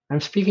I'm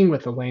speaking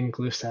with Elaine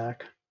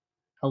Glusak.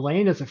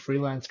 Elaine is a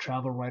freelance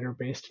travel writer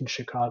based in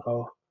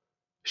Chicago.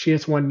 She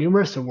has won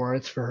numerous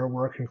awards for her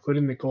work,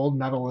 including the Gold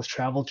Medal as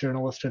Travel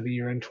Journalist of the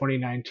Year in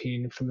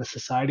 2019 from the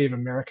Society of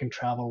American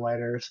Travel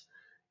Writers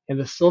and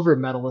the Silver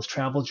Medal as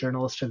Travel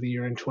Journalist of the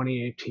Year in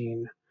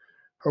 2018.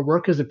 Her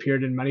work has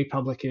appeared in many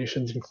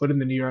publications, including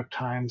the New York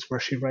Times,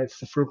 where she writes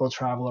the Frugal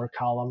Traveler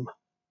column.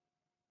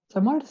 So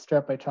I wanted to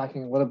start by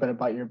talking a little bit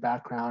about your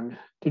background.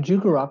 Did you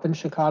grow up in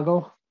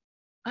Chicago?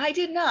 I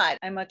did not.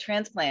 I'm a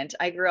transplant.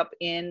 I grew up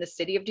in the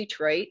city of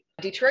Detroit,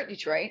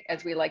 Detroit,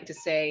 as we like to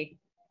say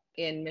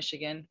in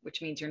Michigan,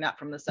 which means you're not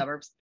from the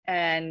suburbs.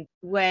 And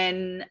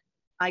when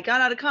I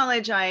got out of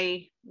college,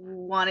 I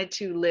wanted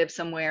to live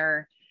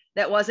somewhere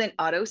that wasn't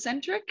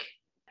auto-centric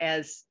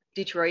as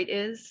Detroit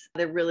is.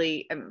 There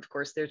really, of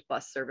course, there's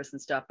bus service and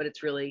stuff, but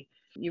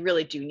you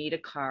really do need a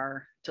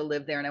car to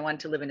live there. And I wanted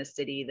to live in a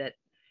city that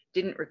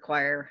didn't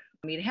require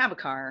me to have a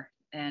car.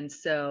 And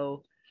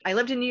so I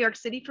lived in New York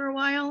City for a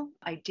while.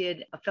 I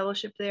did a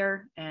fellowship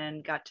there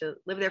and got to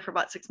live there for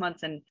about 6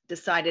 months and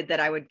decided that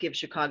I would give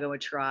Chicago a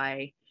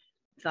try.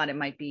 Thought it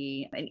might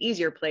be an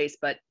easier place,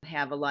 but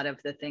have a lot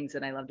of the things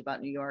that I loved about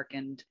New York.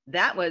 And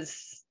that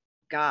was,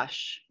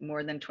 gosh,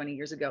 more than 20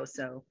 years ago.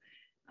 So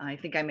I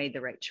think I made the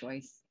right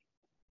choice.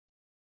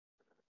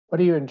 What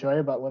do you enjoy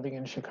about living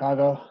in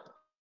Chicago?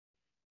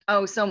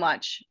 Oh, so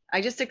much.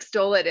 I just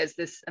extol it as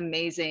this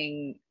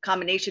amazing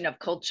combination of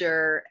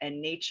culture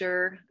and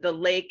nature. The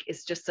lake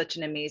is just such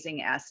an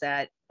amazing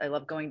asset. I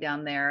love going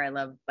down there. I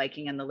love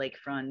biking on the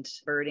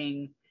lakefront,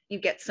 birding. You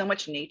get so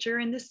much nature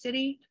in this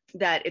city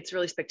that it's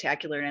really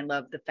spectacular. And I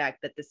love the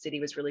fact that the city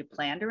was really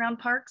planned around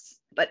parks.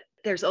 But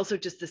there's also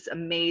just this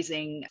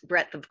amazing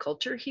breadth of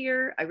culture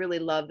here. I really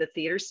love the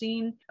theater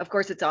scene. Of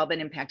course, it's all been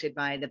impacted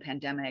by the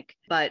pandemic,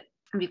 but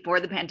before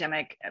the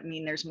pandemic, I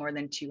mean, there's more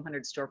than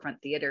 200 storefront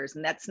theaters,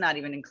 and that's not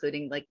even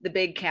including like the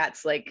big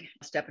cats like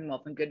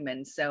Steppenwolf and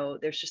Goodman. So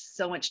there's just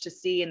so much to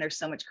see, and there's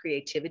so much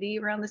creativity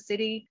around the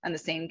city. And the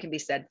same can be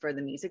said for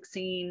the music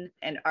scene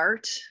and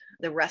art.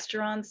 The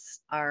restaurants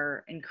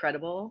are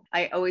incredible.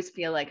 I always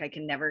feel like I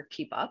can never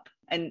keep up.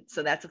 And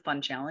so that's a fun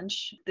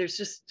challenge. There's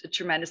just a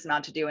tremendous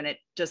amount to do, and it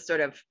just sort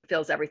of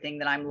fills everything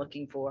that I'm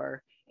looking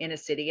for in a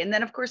city. And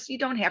then, of course, you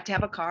don't have to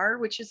have a car,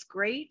 which is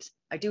great.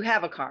 I do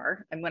have a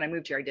car. And when I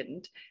moved here, I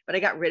didn't, but I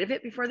got rid of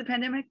it before the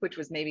pandemic, which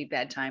was maybe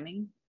bad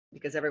timing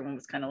because everyone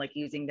was kind of like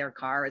using their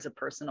car as a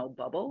personal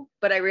bubble.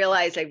 But I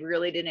realized I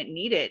really didn't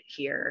need it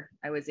here.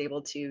 I was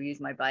able to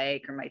use my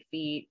bike or my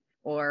feet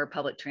or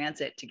public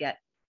transit to get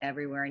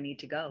everywhere I need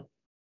to go.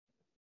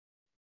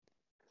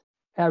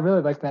 Yeah, I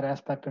really like that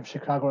aspect of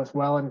Chicago as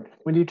well. And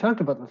when you talked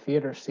about the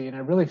theater scene, I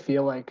really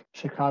feel like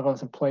Chicago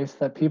is a place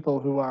that people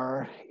who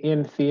are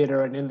in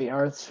theater and in the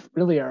arts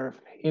really are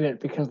in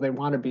it because they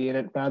want to be in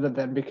it rather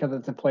than because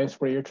it's a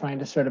place where you're trying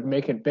to sort of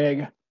make it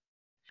big.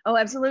 Oh,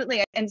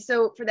 absolutely. And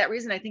so for that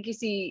reason, I think you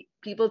see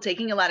people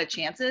taking a lot of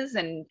chances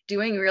and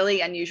doing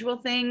really unusual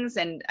things.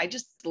 And I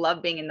just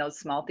love being in those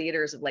small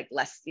theaters of like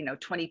less,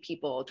 20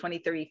 people, 20,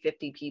 30,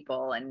 50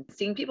 people, and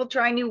seeing people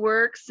try new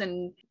works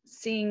and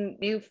seeing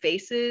new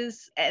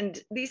faces. And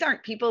these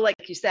aren't people,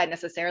 like you said,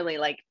 necessarily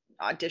like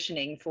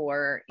auditioning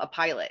for a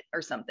pilot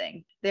or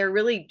something. They're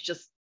really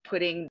just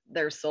putting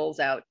their souls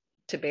out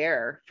to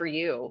bear for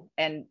you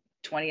and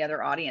 20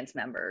 other audience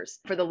members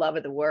for the love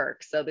of the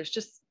work. So there's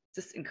just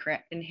this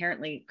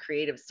inherently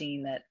creative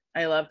scene that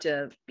I love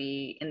to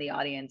be in the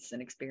audience and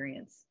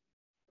experience.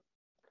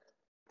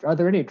 Are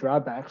there any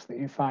drawbacks that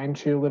you find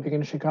to living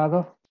in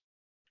Chicago?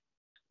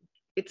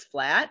 It's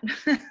flat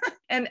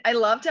and I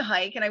love to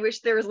hike, and I wish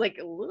there was like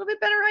a little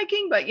bit better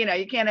hiking, but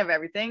you can't have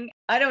everything.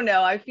 I don't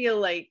know. I feel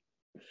like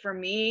for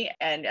me,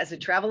 and as a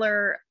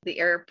traveler, the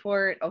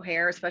airport,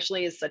 O'Hare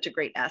especially, is such a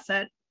great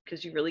asset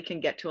because you really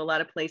can get to a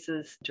lot of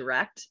places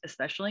direct,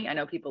 especially. I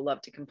know people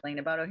love to complain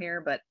about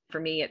O'Hare, but for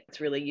me, it's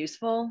really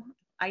useful.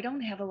 I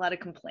don't have a lot of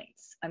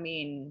complaints. I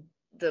mean,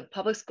 the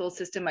public school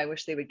system, I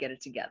wish they would get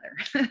it together.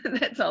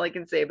 That's all I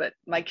can say. But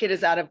my kid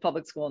is out of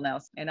public school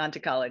now and on to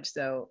college.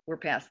 So we're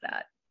past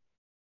that.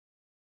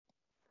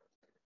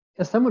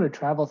 As someone who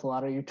travels a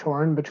lot, are you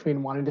torn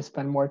between wanting to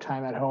spend more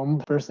time at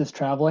home versus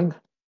traveling?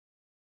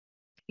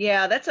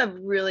 Yeah, that's a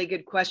really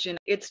good question.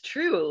 It's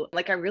true.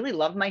 Like, I really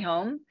love my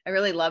home. I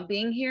really love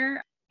being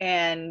here.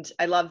 And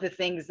I love the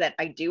things that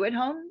I do at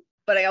home,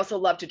 but I also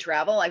love to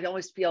travel. I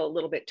always feel a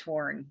little bit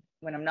torn.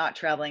 When I'm not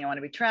traveling, I want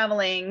to be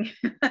traveling.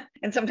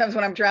 And sometimes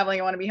when I'm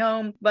traveling, I want to be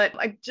home. But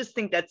I just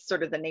think that's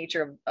sort of the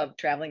nature of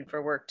traveling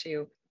for work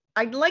too.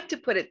 I'd like to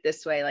put it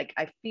this way. Like,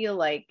 I feel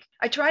like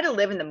I try to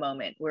live in the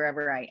moment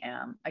wherever I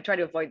am. I try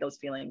to avoid those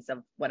feelings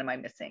of what am I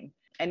missing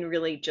and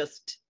really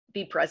just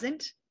be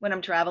present when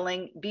I'm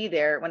traveling, be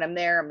there. When I'm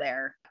there, I'm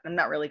there. I'm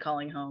not really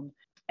calling home.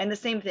 And the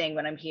same thing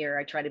when I'm here,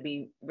 I try to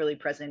be really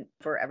present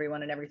for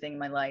everyone and everything in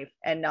my life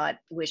and not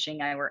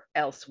wishing I were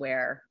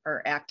elsewhere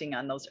or acting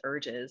on those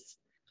urges.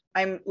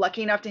 I'm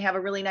lucky enough to have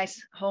a really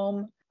nice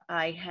home.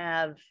 I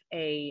have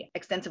a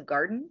extensive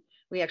garden.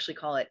 We actually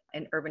call it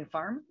an urban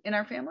farm in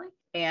our family.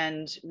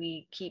 And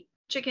we keep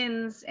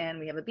chickens and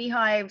we have a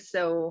beehive.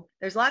 So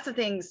there's lots of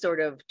things sort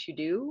of to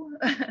do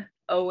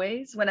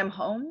always when I'm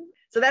home.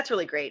 So that's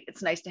really great.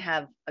 It's nice to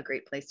have a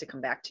great place to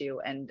come back to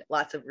and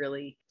lots of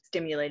really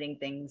stimulating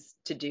things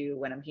to do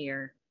when I'm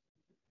here.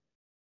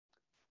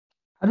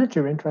 How did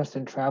your interest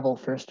in travel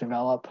first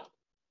develop?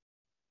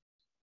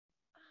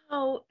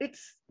 Oh,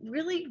 it's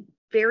really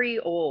very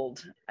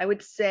old. I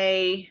would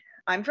say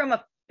I'm from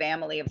a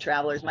family of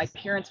travelers. My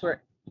parents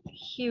were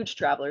huge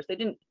travelers. They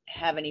didn't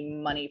have any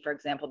money, for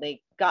example.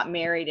 They got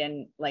married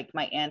in like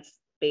my aunt's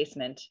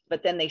basement,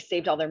 but then they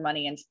saved all their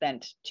money and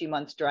spent 2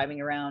 months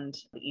driving around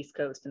the East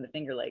Coast and the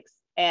Finger Lakes.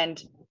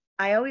 And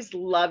I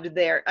loved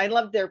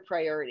their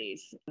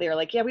priorities. They were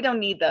like, yeah, we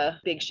don't need the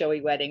big showy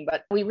wedding,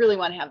 but we really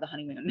want to have the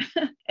honeymoon.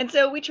 And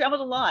so we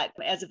traveled a lot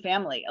as a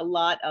family, a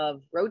lot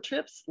of road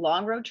trips,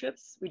 long road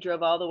trips. We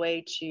drove all the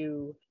way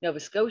to Nova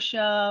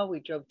Scotia. We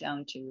drove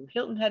down to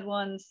Hilton Head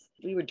once.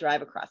 We would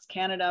drive across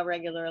Canada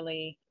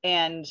regularly.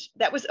 And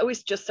that was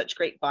always just such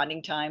great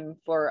bonding time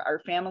for our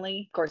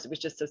family. Of course, it was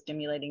just so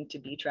stimulating to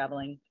be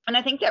traveling. And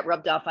I think that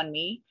rubbed off on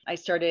me. I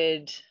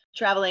started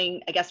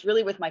traveling, I guess,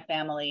 really with my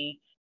family.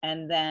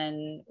 And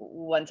then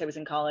once I was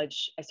in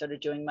college, I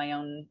started doing my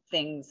own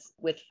things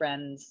with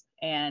friends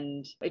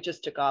and it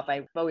just took off.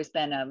 I've always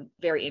been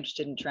very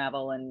interested in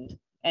travel and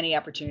any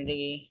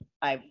opportunity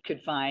I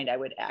could find, I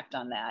would act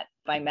on that.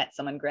 If I met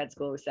someone in grad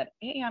school who said,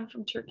 hey, I'm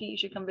from Turkey, you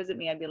should come visit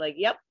me, I'd be like,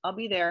 yep, I'll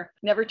be there.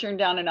 Never turned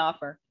down an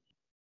offer.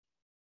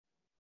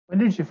 When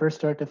did you first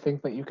start to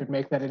think that you could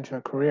make that into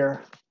a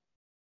career?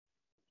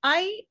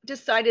 I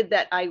decided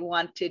that I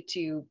wanted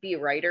to be a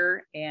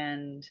writer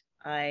and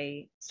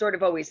I sort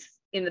of always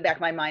in the back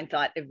of my mind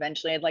thought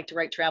eventually I'd like to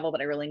write travel,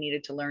 but I really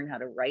needed to learn how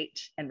to write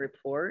and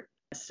report.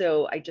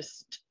 So I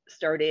just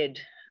started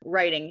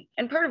writing.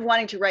 And part of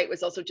wanting to write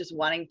was also just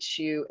wanting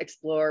to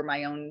explore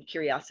my own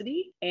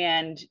curiosity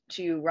and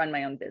to run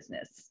my own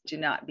business, to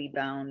not be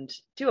bound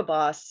to a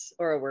boss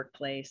or a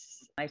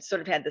workplace. I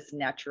sort of had this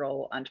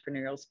natural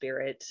entrepreneurial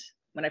spirit.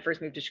 When I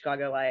first moved to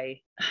Chicago,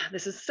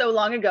 this is so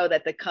long ago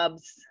that the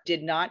Cubs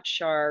did not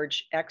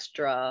charge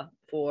extra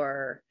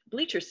for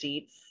bleacher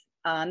seats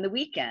on the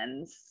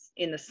weekends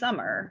in the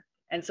summer.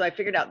 And so I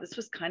figured out this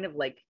was kind of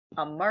like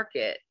a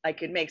market I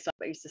could make. So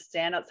I used to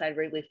stand outside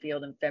Wrigley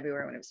Field in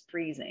February when it was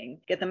freezing,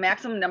 get the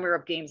maximum number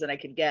of games that I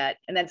could get,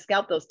 and then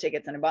scalp those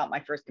tickets. And I bought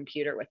my first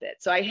computer with it.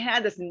 So I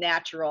had this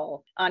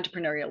natural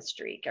entrepreneurial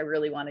streak. I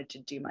really wanted to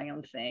do my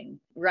own thing.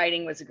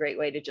 Writing was a great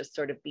way to just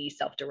sort of be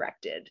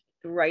self-directed.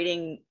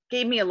 Writing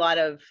gave me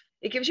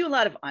it gives you a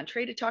lot of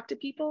entree to talk to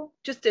people,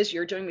 just as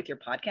you're doing with your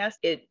podcast.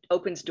 It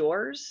opens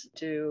doors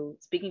to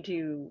speaking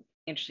to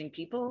interesting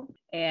people.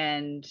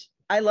 And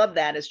I love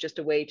that as just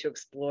a way to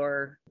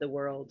explore the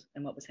world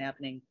and what was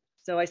happening.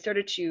 So I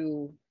started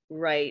to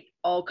write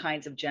all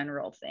kinds of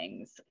general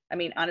things. I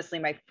mean, honestly,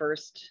 my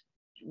first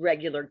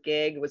regular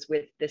gig was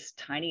with this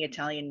tiny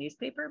Italian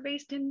newspaper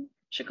based in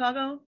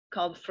Chicago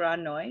called Fra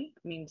Noi,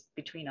 means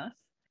between us.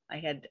 I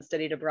had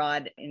studied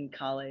abroad in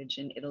college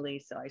in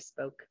Italy, so I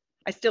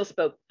still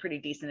spoke pretty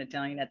decent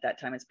Italian at that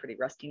time. It's pretty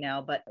rusty now,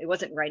 but it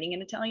wasn't writing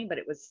in Italian, but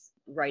it was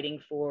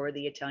writing for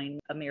the Italian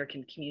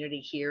American community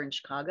here in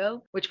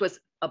Chicago, which was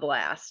a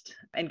blast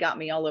and got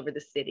me all over the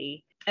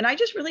city. And I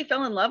just really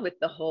fell in love with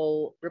the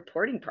whole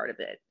reporting part of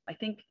it. I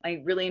think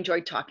I really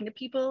enjoyed talking to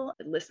people,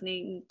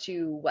 listening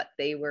to what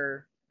they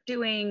were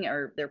doing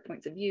or their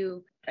points of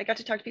view. I got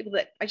to talk to people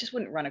that I just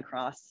wouldn't run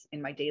across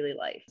in my daily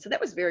life. So that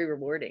was very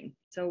rewarding.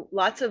 So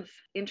lots of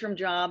interim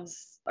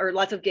jobs or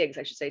lots of gigs,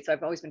 I should say. So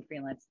I've always been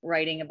freelance,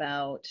 writing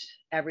about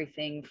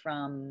everything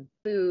from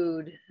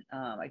food.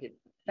 I did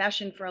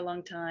fashion for a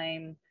long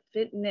time,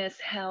 fitness,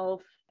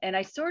 health. And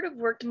I sort of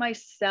worked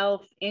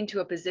myself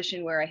into a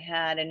position where I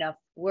had enough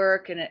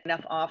work and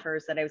enough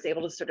offers that I was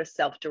able to sort of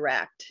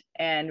self-direct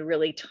and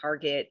really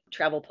target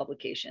travel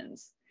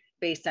publications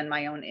based on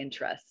my own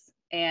interests.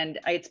 And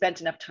I had spent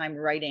enough time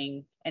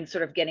writing and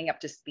sort of getting up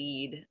to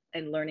speed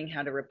and learning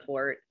how to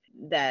report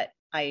that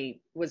I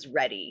was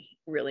ready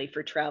really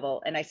for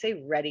travel. And I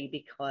say ready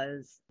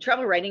because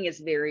travel writing is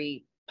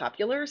very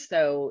popular,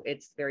 so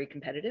it's very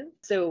competitive.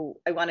 So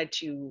I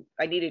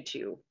needed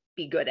to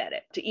be good at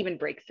it to even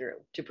break through,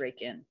 to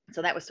break in.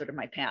 So that was sort of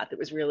my path. It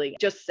was really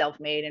just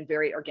self-made and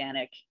very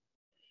organic.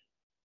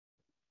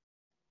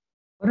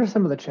 What are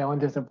some of the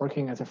challenges of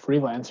working as a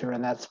freelancer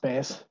in that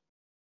space?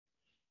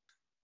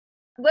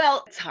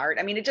 Well, it's hard.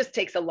 I mean, it just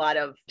takes a lot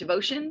of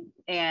devotion,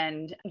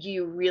 and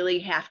you really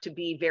have to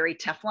be very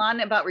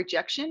Teflon about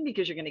rejection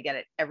because you're going to get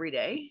it every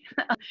day.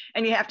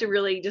 And you have to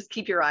really just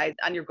keep your eyes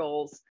on your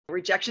goals.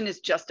 Rejection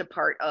is just a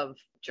part of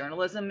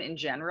journalism in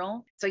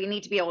general. So you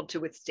need to be able to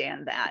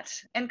withstand that,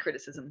 and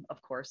criticism,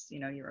 of course.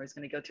 You're always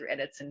going to go through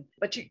edits,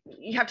 but you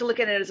have to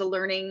look at it as a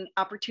learning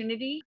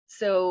opportunity.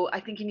 So I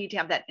think you need to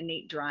have that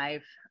innate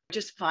drive,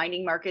 just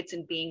finding markets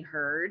and being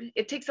heard.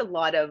 It takes a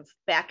lot of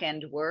back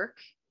end work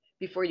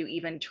before you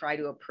even try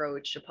to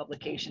approach a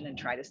publication and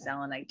try to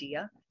sell an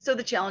idea. So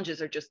the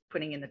challenges are just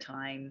putting in the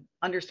time,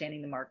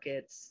 understanding the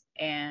markets,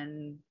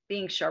 and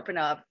being sharp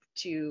enough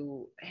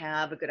to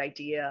have a good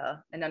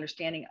idea, an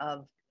understanding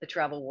of the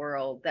travel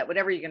world that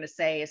whatever you're going to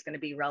say is going to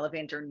be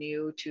relevant or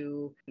new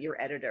to your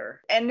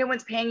editor. And no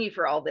one's paying you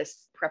for all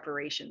this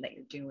preparation that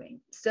you're doing.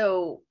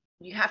 So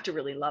you have to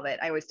really love it.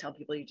 I always tell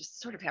people you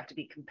just sort of have to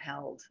be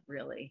compelled,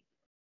 really.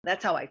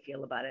 That's how I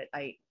feel about it.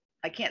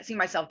 I can't see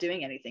myself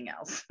doing anything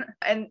else.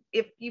 And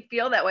if you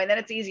feel that way, then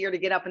it's easier to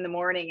get up in the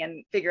morning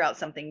and figure out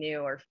something new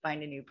or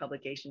find a new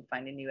publication,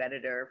 find a new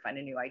editor, find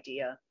a new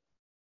idea.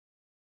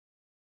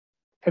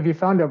 Have you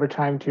found over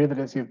time too that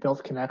as you've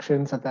built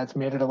connections that's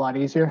made it a lot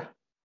easier?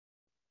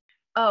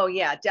 Oh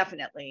yeah,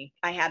 definitely.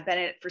 I have been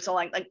in it for so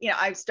long. Like,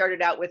 I've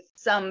started out with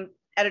some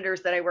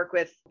editors that I work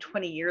with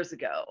 20 years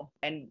ago,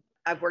 and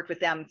I've worked with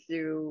them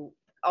through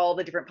all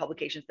the different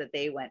publications that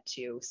they went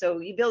to. So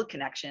you build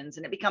connections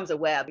and it becomes a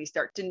web. You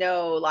start to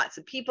know lots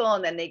of people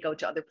and then they go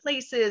to other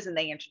places and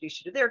they introduce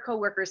you to their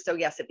coworkers. So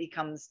yes, it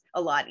becomes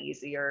a lot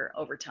easier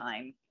over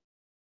time.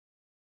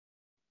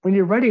 When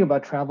you're writing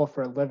about travel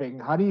for a living,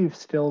 how do you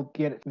still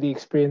get the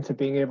experience of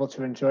being able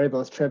to enjoy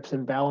those trips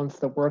and balance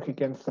the work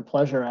against the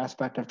pleasure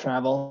aspect of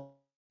travel?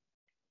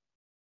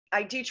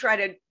 I do try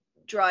to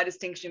draw a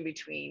distinction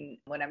between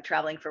when I'm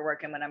traveling for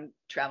work and when I'm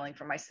traveling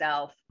for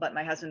myself. But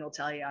my husband will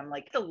tell you I'm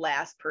like the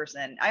last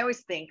person. I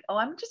always think, oh,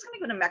 I'm just going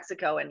to go to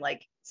Mexico and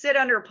like sit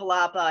under a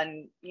palapa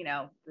and,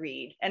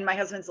 read. And my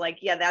husband's like,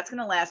 yeah, that's going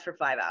to last for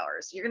 5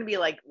 hours. You're going to be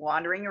like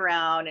wandering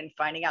around and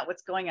finding out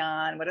what's going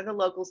on. What are the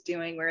locals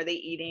doing? Where are they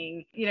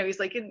eating? He's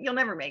like, you'll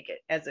never make it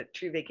as a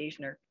true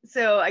vacationer.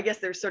 So I guess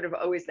there's sort of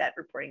always that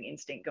reporting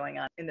instinct going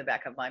on in the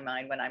back of my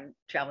mind when I'm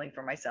traveling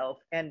for myself.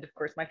 And of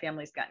course, my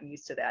family's gotten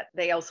used to that.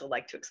 They also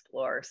like to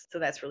explore. So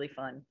that's really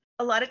fun.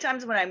 A lot of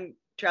times when I'm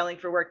traveling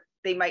for work,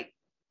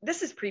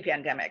 this is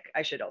pre-pandemic,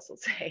 I should also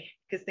say,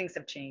 because things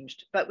have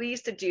changed. But we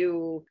used to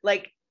do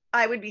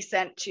I would be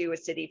sent to a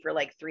city for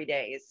like 3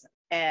 days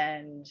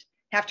and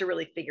have to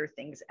really figure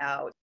things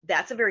out.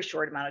 That's a very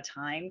short amount of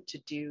time to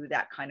do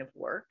that kind of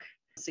work.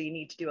 So you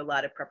need to do a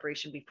lot of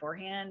preparation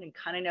beforehand and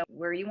kind of know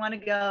where you want to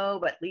go,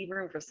 but leave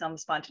room for some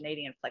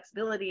spontaneity and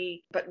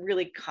flexibility, but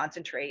really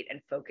concentrate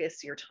and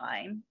focus your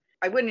time.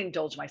 I wouldn't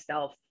indulge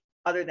myself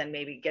other than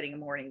maybe getting a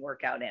morning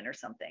workout in or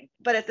something.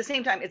 But at the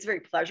same time, it's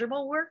very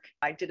pleasurable work.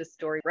 I did a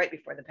story right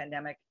before the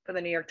pandemic for the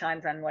New York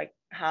Times on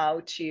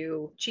how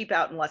to cheap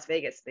out in Las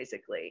Vegas,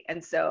 basically.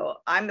 And so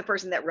I'm the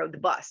person that rode the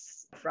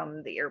bus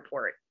from the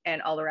airport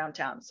and all around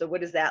town. So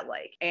what is that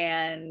like?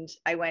 And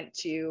I went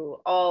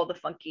to all the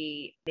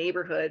funky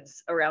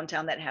neighborhoods around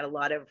town that had a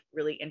lot of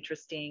really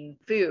interesting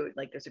food.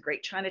 Like there's a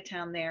great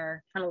Chinatown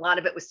there, and a lot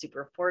of it was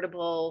super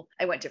affordable.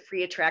 I went to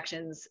free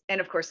attractions.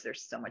 And of course,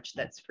 there's so much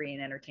that's free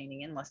and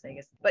entertaining in Las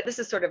Vegas. But this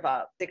is sort of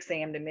a 6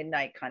 a.m. to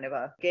midnight kind of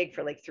a gig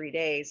for like 3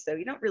 days. So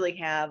you don't really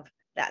have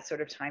that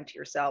sort of time to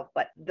yourself,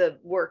 but the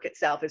work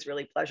itself is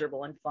really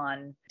pleasurable and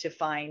fun to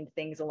find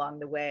things along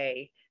the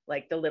way,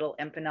 like the little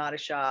empanada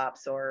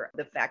shops or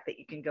the fact that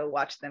you can go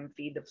watch them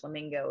feed the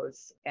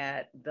flamingos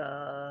at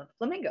the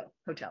Flamingo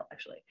Hotel,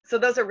 actually. So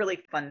those are really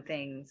fun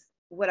things.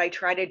 What I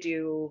try to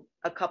do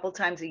a couple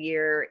times a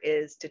year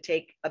is to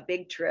take a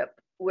big trip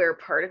where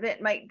part of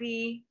it might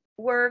be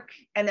work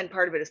and then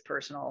part of it is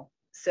personal.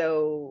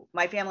 So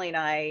my family and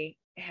I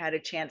had a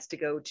chance to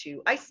go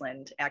to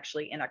Iceland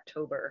actually in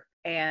October.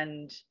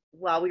 And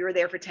while we were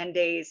there for 10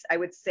 days, I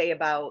would say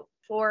about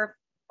 4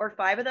 or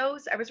 5 of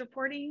those I was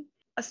reporting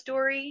a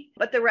story,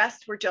 but the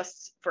rest were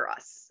just for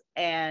us.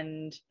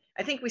 And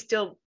I think we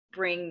still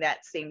bring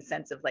that same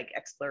sense of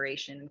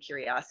exploration and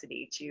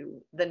curiosity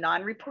to the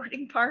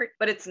non-reporting part,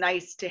 but it's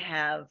nice to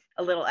have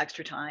a little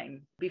extra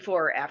time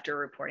before or after a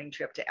reporting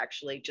trip to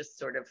actually just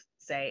sort of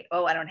say,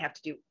 oh, I don't have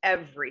to do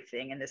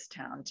everything in this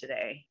town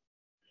today.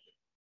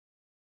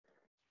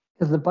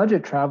 Is the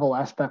budget travel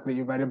aspect that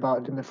you write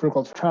about in the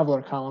Frugal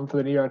Traveler column for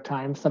the New York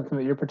Times something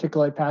that you're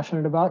particularly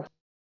passionate about?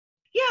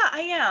 Yeah,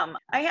 I am.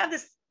 I have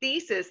this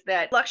thesis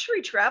that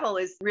luxury travel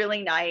is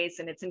really nice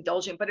and it's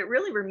indulgent, but it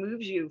really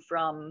removes you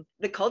from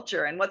the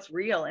culture and what's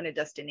real in a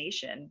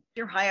destination. If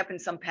you're high up in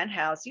some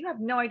penthouse, you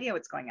have no idea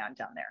what's going on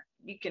down there.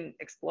 You can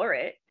explore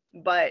it,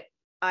 but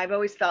I've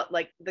always felt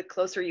like the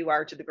closer you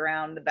are to the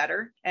ground, the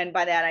better. And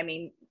by that, I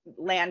mean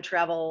land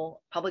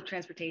travel, public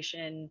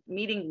transportation,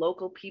 meeting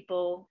local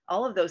people,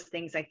 all of those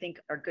things I think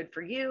are good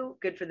for you,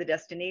 good for the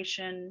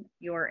destination.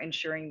 You're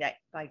ensuring that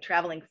by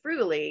traveling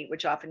frugally,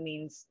 which often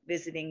means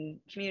visiting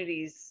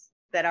communities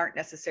that aren't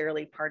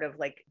necessarily part of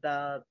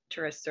the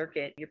tourist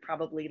circuit, you're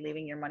probably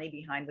leaving your money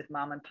behind with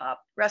mom and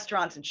pop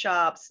restaurants and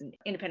shops and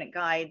independent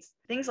guides,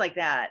 things like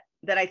that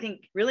I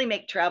think really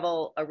make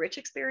travel a rich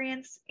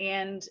experience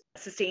and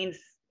sustains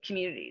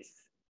communities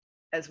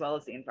as well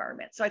as the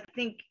environment. So I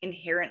think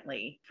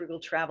inherently Frugal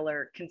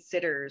Traveler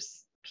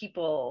considers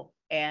people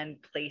and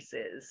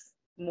places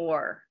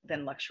more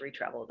than luxury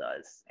travel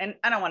does. And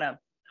I don't want to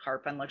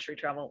harp on luxury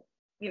travel,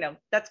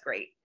 that's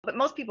great. But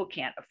most people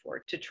can't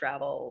afford to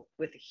travel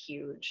with a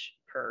huge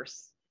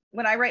purse.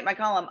 When I write my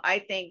column, I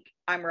think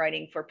I'm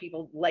writing for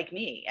people like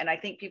me. And I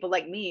think people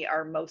like me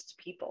are most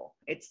people.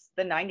 It's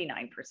the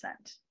 99%.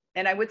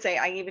 And I would say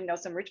I even know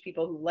some rich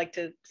people who like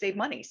to save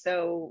money.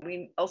 So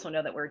we also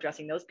know that we're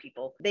addressing those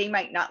people. They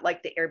might not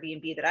like the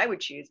Airbnb that I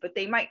would choose, but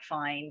they might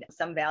find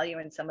some value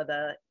in some of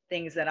the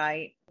things that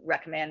I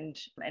recommend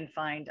and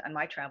find on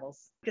my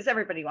travels, because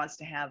everybody wants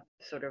to have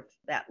sort of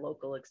that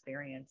local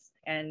experience.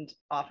 And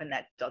often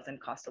that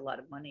doesn't cost a lot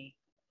of money.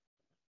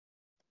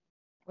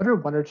 What are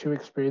one or two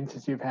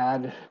experiences you've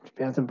had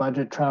as a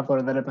budget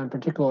traveler that have been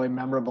particularly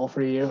memorable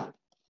for you?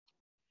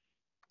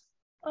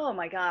 Oh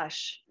my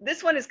gosh.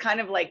 This one is kind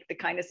of like the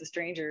kindness of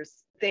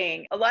strangers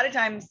thing. A lot of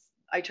times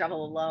I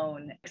travel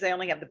alone because I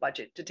only have the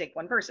budget to take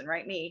one person,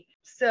 right? Me.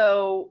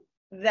 So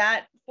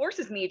that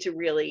forces me to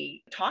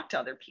really talk to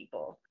other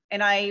people.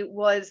 And I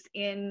was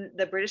in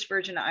the British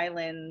Virgin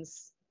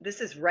Islands.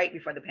 This is right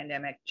before the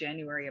pandemic,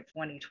 January of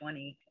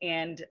 2020.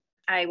 And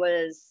I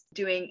was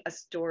doing a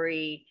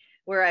story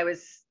where I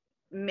was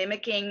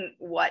mimicking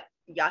what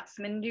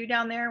yachtsmen do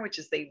down there, which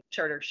is they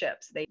charter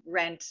ships. They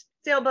rent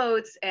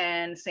sailboats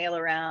and sail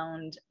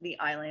around the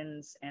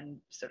islands and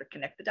sort of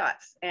connect the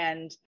dots.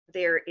 And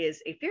there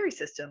is a ferry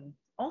system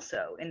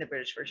also in the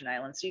British Virgin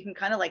Islands. So you can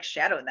kind of like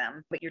shadow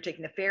them, but you're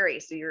taking the ferry.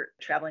 So you're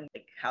traveling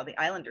like how the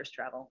islanders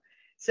travel.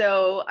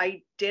 So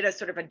I did a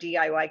sort of a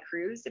DIY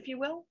cruise, if you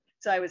will.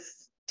 So I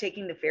was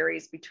taking the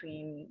ferries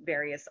between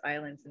various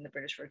islands in the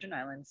British Virgin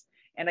Islands.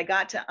 And I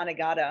got to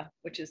Anegada,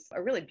 which is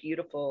a really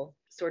beautiful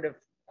sort of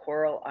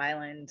coral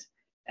island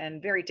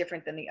and very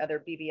different than the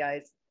other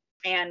BVIs.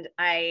 And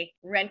I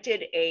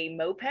rented a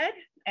moped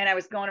and I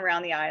was going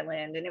around the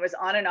island and it was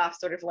on and off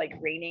sort of like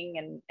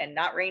raining and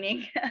not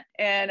raining.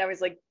 And I was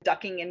like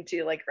ducking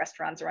into like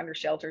restaurants or under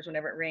shelters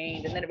whenever it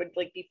rained. And then it would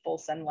like be full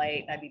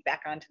sunlight and I'd be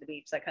back onto the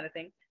beach, that kind of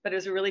thing. But it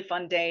was a really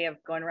fun day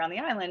of going around the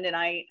island. And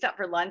I stopped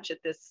for lunch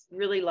at this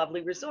really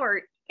lovely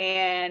resort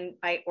and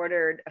I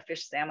ordered a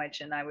fish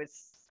sandwich and I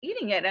was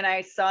eating it and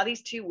I saw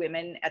these two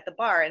women at the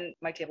bar and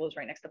my table was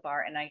right next to the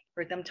bar and I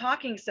heard them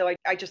talking. So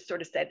I just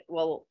sort of said,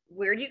 well,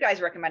 where do you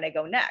guys recommend I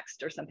go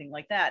next or something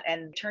like that?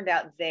 And it turned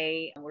out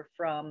they were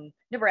from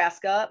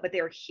Nebraska, but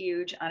they were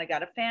huge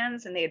Anegada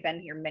fans and they had been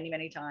here many,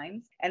 many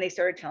times. And they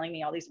started telling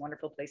me all these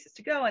wonderful places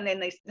to go. And then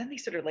they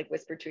sort of like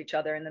whispered to each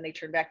other and then they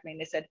turned back to me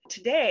and they said,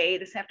 today,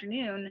 this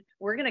afternoon,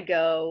 we're going to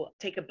go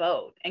take a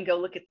boat and go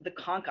look at the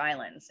Conch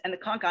Islands. And the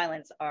Conch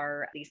Islands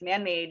are these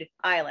man-made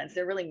islands.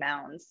 They're really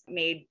mounds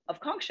made of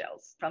conch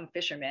shells from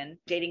fishermen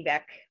dating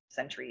back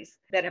centuries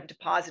that have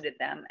deposited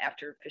them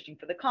after fishing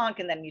for the conch.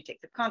 And then you take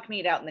the conch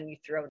meat out and then you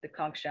throw the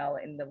conch shell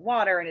in the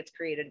water and it's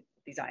created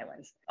these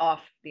islands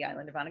off the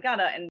island of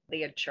Anegada. And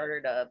they had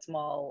chartered a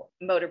small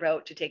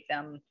motorboat to take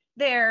them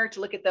there to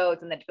look at those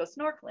and then to go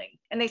snorkeling.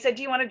 And they said,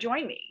 do you want to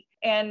join me?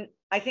 And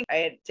I think I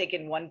had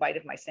taken one bite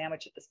of my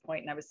sandwich at this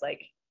point and I was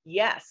like,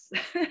 yes.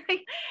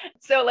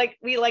 So like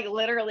we like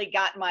literally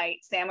got my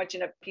sandwich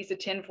in a piece of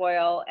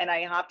tinfoil and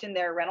I hopped in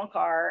their rental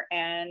car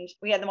and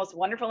we had the most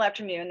wonderful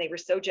afternoon. They were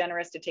so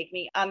generous to take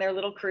me on their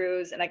little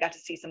cruise and I got to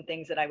see some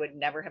things that I would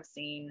never have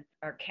seen.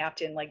 Our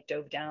captain like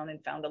dove down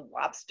and found a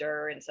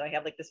lobster. And so I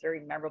have like this very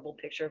memorable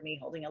picture of me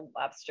holding a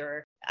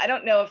lobster. I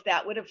don't know if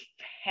that would have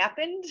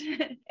happened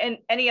in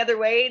any other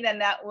way than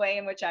that way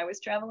in which I was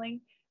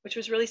traveling, which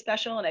was really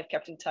special. And I've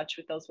kept in touch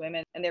with those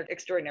women and they're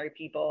extraordinary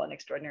people and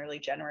extraordinarily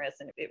generous.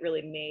 And it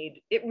really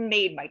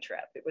made my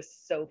trip. It was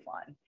so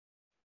fun.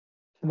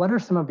 What are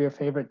some of your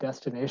favorite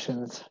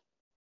destinations?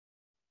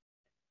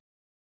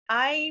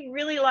 I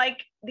really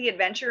like the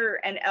adventure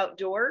and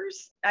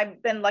outdoors.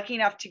 I've been lucky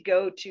enough to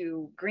go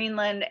to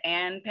Greenland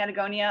and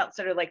Patagonia,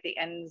 sort of like the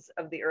ends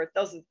of the earth.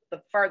 Those are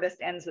the farthest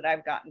ends that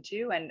I've gotten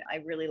to. And I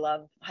really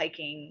love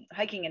hiking.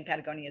 Hiking in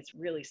Patagonia is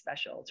really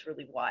special. It's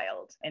really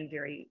wild and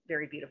very,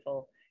 very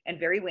beautiful and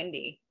very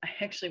windy. I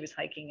actually was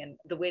hiking and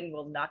the wind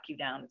will knock you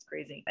down. It's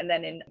crazy. And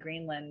then in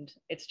Greenland,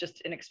 it's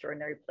just an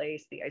extraordinary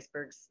place. The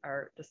icebergs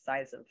are the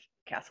size of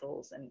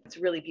castles and it's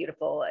really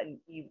beautiful. And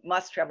you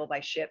must travel by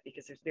ship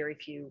because there's very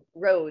few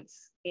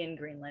roads in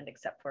Greenland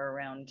except for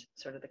around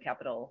sort of the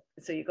capital.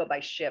 So you go by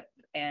ship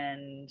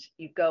and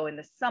you go in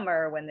the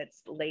summer when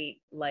it's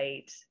late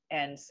light.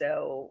 And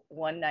so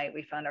one night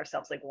we found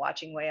ourselves like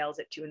watching whales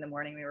at 2 a.m.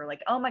 We were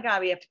like, oh my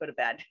God, we have to go to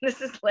bed. This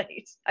is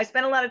late. I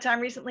spent a lot of time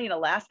recently in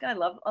Alaska. I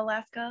love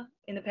Alaska.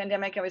 In the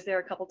pandemic, I was there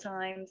a couple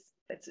times.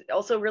 It's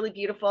also really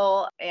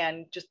beautiful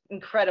and just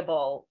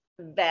incredible,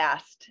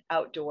 vast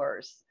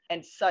outdoors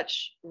and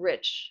such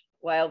rich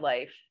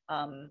wildlife.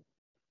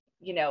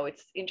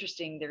 It's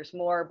interesting. There's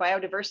more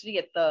biodiversity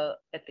at the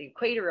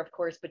equator, of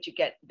course, but you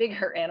get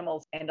bigger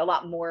animals and a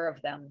lot more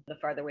of them the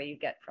farther away you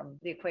get from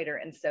the equator.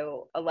 And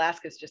so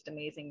Alaska is just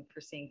amazing for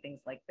seeing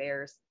things like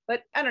bears.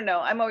 But I don't know.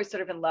 I'm always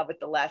sort of in love with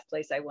the last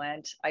place I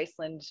went.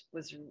 Iceland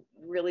was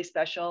really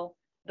special.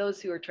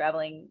 those who were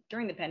traveling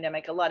during the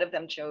pandemic, a lot of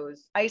them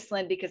chose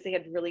Iceland because they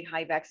had really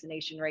high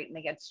vaccination rate and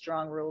they had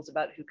strong rules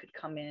about who could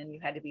come in. You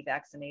had to be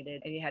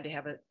vaccinated and you had to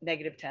have a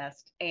negative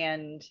test.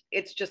 And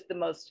it's just the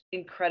most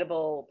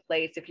incredible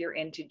place if you're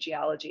into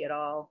geology at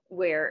all,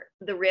 where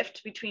the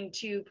rift between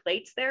two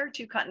plates there,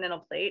 two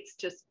continental plates,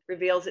 just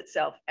reveals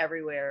itself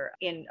everywhere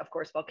in, of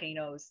course,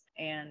 volcanoes.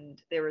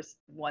 And there was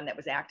one that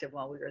was active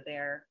while we were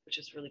there, which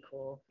is really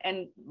cool.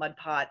 And mud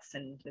pots,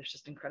 and there's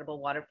just incredible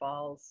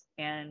waterfalls.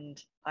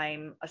 And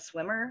I'm a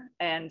swimmer.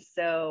 And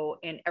so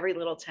in every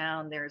little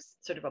town, there's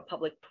sort of a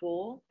public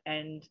pool.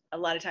 And a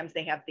lot of times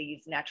they have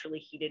these naturally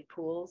heated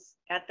pools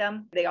at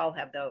them. They all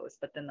have those,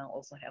 but then they'll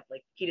also have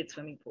like heated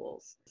swimming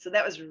pools. So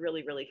that was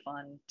really, really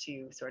fun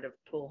to sort of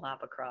pool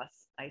hop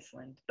across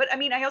Iceland. But I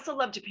mean, I also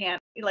love Japan.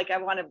 Like, I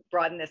want to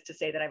broaden this to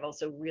say that I've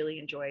also really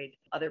enjoyed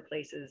other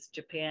places.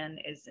 Japan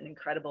is an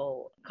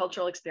incredible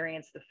cultural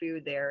experience. The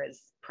food there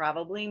is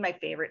probably my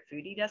favorite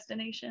foodie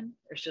destination.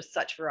 There's just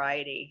such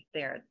variety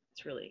there.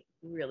 It's really,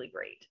 really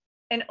great.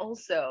 And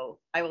also,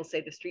 I will say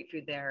the street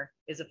food there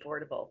is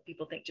affordable.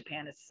 People think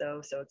Japan is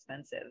so, so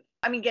expensive.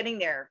 I mean, getting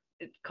there,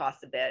 it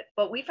costs a bit,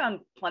 but we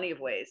found plenty of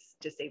ways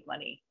to save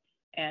money.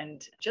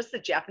 And just the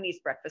Japanese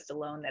breakfast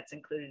alone that's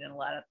included in a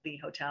lot of the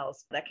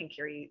hotels that can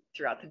carry you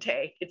throughout the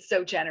day. It's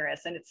so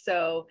generous and it's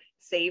so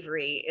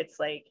savory. It's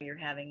like you're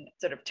having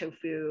sort of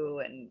tofu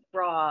and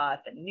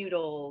broth and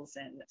noodles,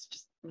 and it's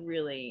just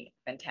really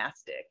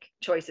fantastic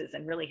choices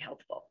and really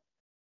healthful.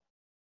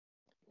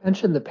 You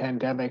mentioned the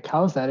pandemic.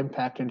 How has that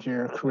impacted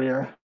your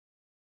career?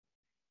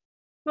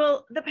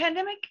 Well, the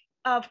pandemic,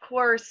 of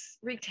course,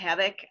 wreaked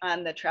havoc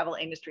on the travel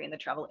industry, and the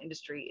travel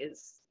industry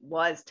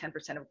was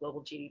 10% of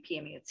global GDP.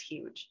 I mean, it's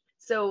huge.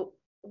 So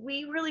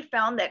we really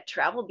found that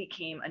travel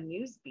became a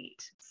news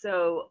beat.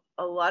 So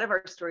a lot of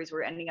our stories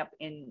were ending up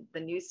in the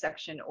news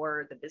section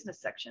or the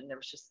business section. There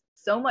was just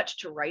so much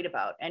to write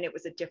about, and it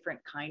was a different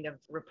kind of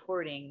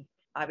reporting.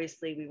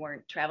 Obviously, we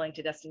weren't traveling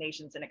to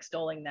destinations and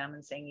extolling them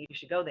and saying you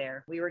should go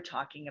there. We were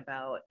talking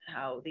about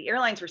how the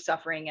airlines were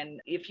suffering, and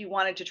if you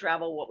wanted to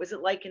travel, what was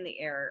it like in the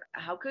air?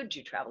 How could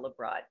you travel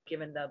abroad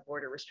given the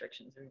border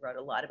restrictions? We wrote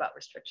a lot about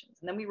restrictions.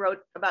 And then we wrote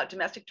about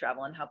domestic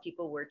travel and how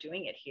people were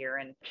doing it here,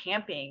 and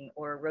camping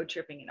or road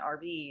tripping in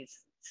RVs.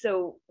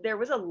 So there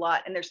was a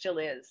lot, and there still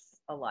is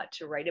a lot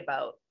to write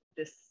about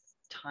this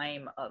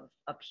time of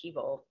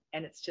upheaval,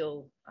 and it's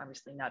still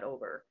obviously not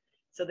over.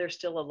 So there's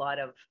still a lot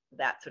of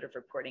that sort of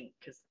reporting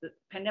because the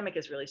pandemic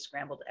has really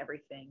scrambled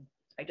everything.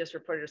 I just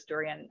reported a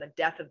story on the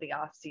death of the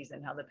off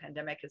season, how the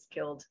pandemic has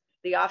killed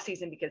the off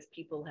season because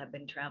people have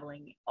been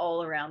traveling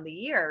all around the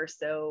year.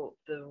 So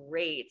the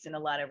rates in a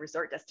lot of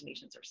resort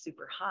destinations are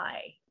super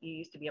high. You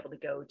used to be able to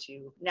go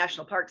to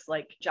national parks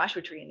like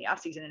Joshua Tree in the off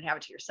season and have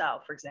it to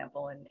yourself, for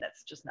example, and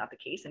that's just not the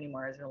case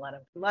anymore. There's a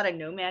lot of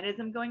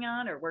nomadism going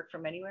on, or work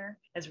from anywhere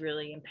has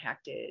really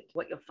impacted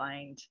what you'll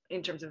find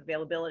in terms of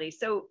availability.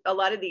 So a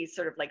lot of these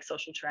sort of like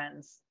social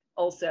trends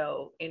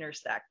also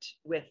intersect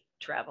with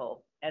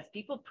travel, as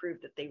people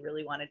proved that they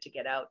really wanted to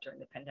get out during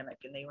the pandemic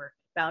and they were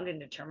bound and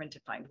determined to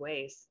find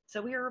ways.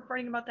 So we were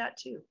reporting about that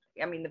too.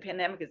 I mean, the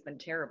pandemic has been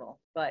terrible,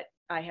 but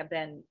I have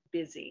been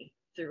busy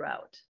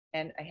throughout.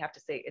 And I have to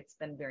say, it's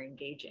been very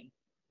engaging.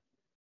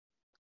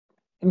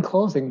 In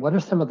closing, what are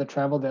some of the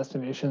travel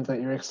destinations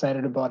that you're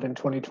excited about in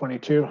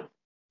 2022?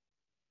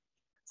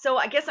 So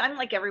I guess I'm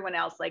like everyone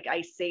else. Like,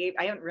 I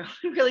haven't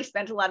really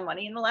spent a lot of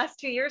money in the last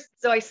 2 years.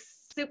 So I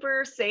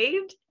super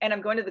saved, and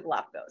I'm going to the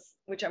Galapagos,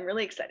 which I'm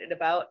really excited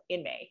about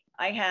in May.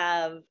 I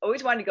have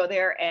always wanted to go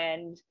there,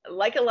 and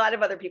like a lot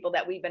of other people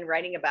that we've been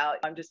writing about,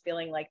 I'm just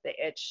feeling like the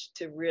itch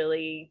to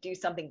really do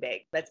something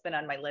big. That's been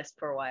on my list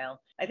for a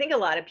while. I think a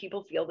lot of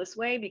people feel this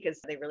way because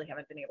they really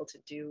haven't been able to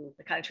do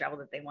the kind of travel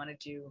that they want to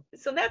do.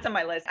 So that's on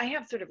my list. I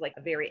have sort of like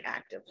a very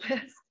active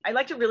list. I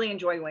like to really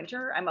enjoy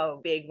winter. I'm a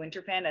big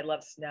winter fan. I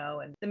love snow,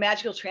 and the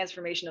magical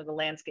transformation of the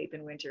landscape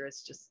in winter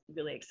is just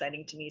really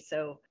exciting to me.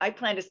 So I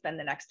plan to spend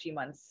the next few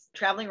months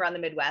traveling around the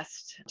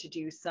Midwest to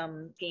do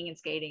some skiing and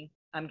skating.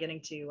 I'm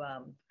getting to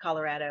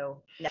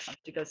Colorado next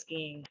to go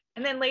skiing.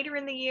 And then later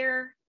in the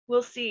year,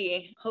 we'll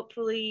see.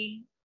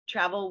 Hopefully,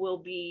 travel will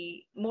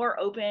be more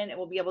open and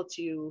we'll be able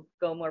to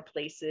go more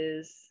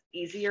places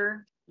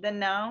easier than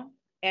now.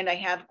 And I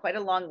have quite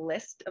a long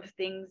list of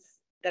things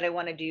that I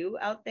want to do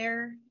out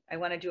there. I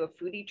want to do a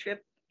foodie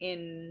trip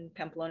in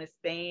Pamplona,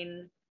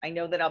 Spain. I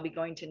know that I'll be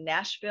going to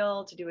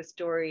Nashville to do a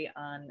story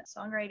on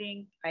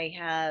songwriting. I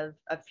have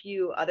a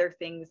few other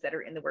things that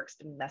are in the works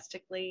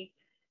domestically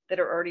that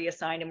are already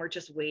assigned, and we're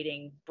just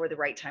waiting for the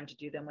right time to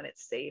do them when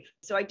it's safe.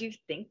 So I do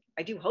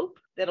hope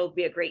that it'll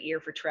be a great year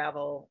for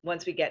travel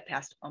once we get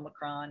past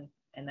Omicron,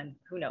 and then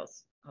who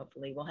knows?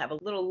 Hopefully we'll have a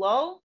little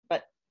lull,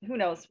 but who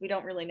knows? We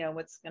don't really know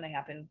what's going to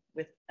happen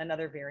with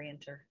another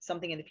variant or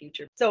something in the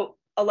future. So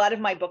a lot of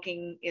my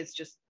booking is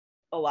just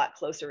a lot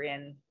closer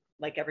in,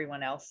 like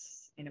everyone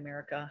else in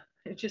America.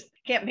 I just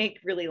can't make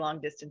really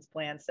long distance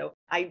plans. So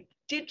I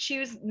did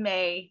choose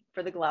May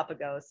for the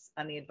Galapagos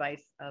on the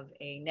advice of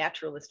a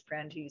naturalist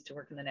friend who used to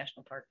work in the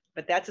national park.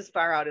 But that's as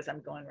far out as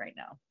I'm going right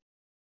now.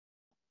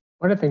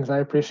 One of the things I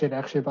appreciate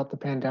actually about the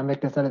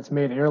pandemic is that it's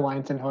made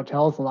airlines and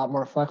hotels a lot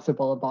more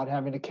flexible about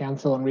having to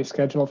cancel and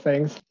reschedule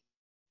things.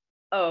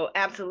 Oh,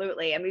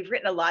 absolutely. And we've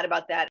written a lot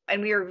about that.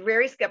 And we were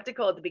very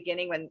skeptical at the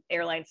beginning when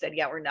airlines said,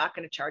 yeah, we're not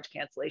going to charge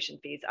cancellation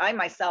fees. I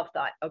myself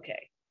thought,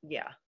 okay,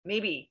 yeah,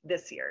 maybe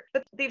this year,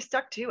 but they've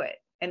stuck to it.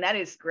 And that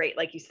is great.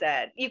 Like you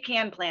said, you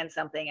can plan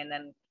something and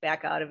then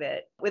back out of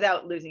it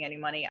without losing any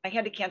money. I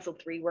had to cancel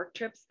 3 work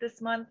trips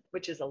this month,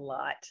 which is a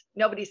lot.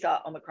 Nobody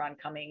saw Omicron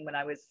coming when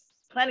I was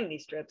planning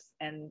these trips.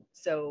 And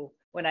so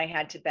when I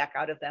had to back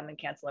out of them and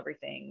cancel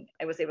everything,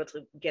 I was able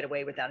to get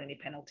away without any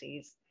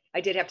penalties. I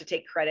did have to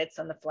take credits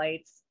on the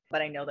flights,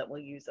 but I know that we'll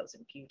use those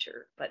in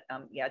future. But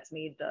yeah, it's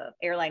made the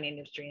airline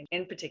industry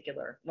in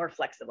particular more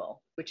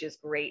flexible, which is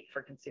great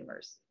for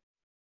consumers.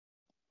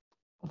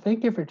 Well,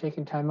 thank you for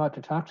taking time out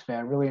to talk today.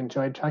 I really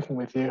enjoyed talking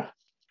with you.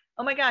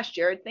 Oh my gosh,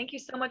 Jared, thank you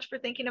so much for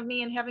thinking of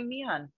me and having me on.